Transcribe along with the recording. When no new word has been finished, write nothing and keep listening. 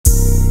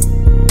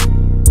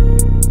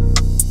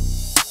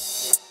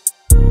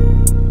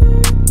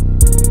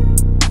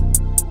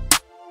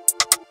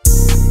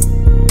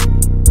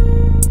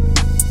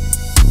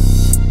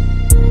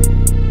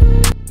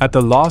At the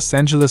Los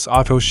Angeles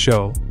Auto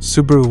Show,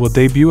 Subaru will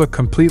debut a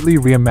completely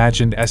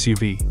reimagined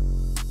SUV.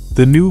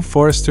 The new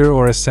Forester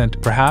or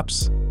Ascent,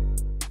 perhaps?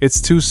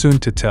 It's too soon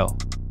to tell.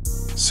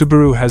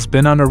 Subaru has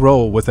been on a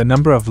roll with a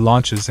number of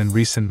launches in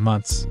recent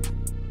months.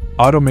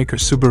 Automaker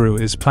Subaru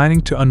is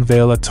planning to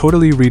unveil a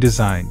totally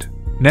redesigned,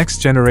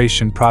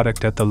 next-generation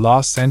product at the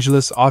Los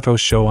Angeles Auto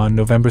Show on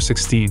November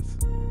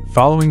 16th,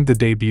 following the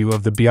debut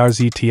of the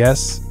BRZ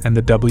TS and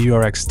the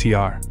WRX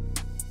TR.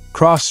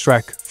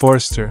 Crosstrek,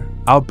 Forester,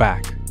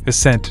 Outback,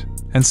 Ascent,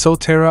 and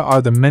Solterra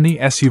are the many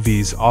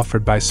SUVs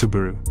offered by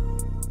Subaru.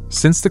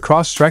 Since the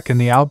Crosstrek and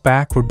the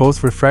Outback were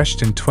both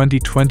refreshed in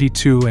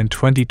 2022 and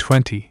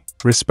 2020,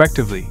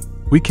 respectively,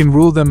 we can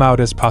rule them out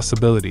as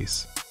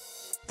possibilities.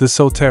 The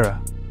Solterra,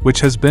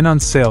 which has been on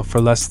sale for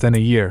less than a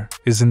year,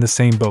 is in the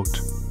same boat.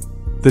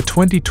 The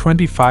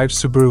 2025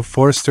 Subaru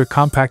Forester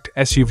compact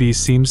SUV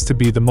seems to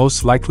be the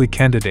most likely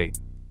candidate,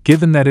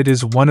 given that it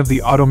is one of the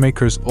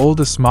automaker's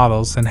oldest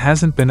models and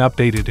hasn't been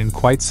updated in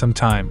quite some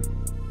time.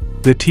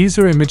 The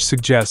teaser image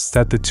suggests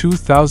that the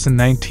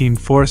 2019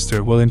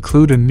 Forester will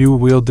include a new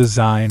wheel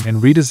design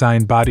and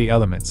redesigned body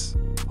elements,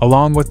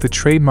 along with the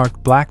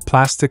trademark black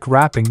plastic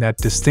wrapping that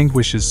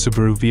distinguishes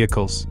Subaru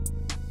vehicles.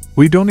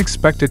 We don't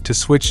expect it to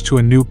switch to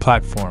a new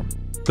platform,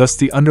 thus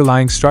the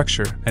underlying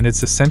structure and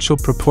its essential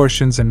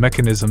proportions and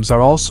mechanisms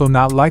are also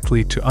not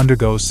likely to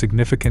undergo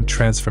significant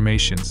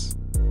transformations.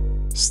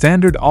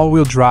 Standard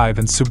all-wheel drive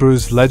and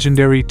Subaru's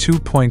legendary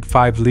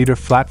 2.5-liter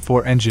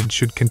flat-4 engine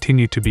should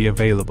continue to be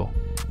available.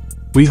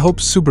 We hope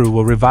Subaru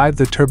will revive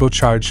the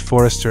turbocharged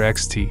Forester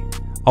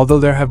XT, although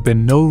there have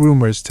been no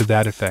rumors to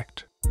that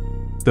effect.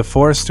 The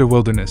Forester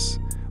Wilderness,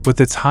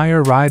 with its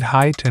higher ride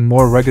height and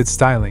more rugged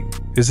styling,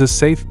 is a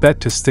safe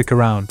bet to stick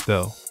around,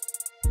 though.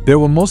 There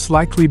will most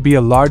likely be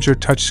a larger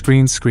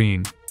touchscreen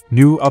screen,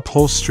 new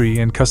upholstery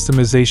and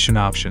customization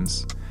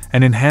options,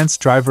 and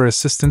enhanced driver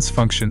assistance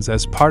functions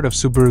as part of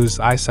Subaru's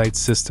EyeSight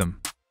system.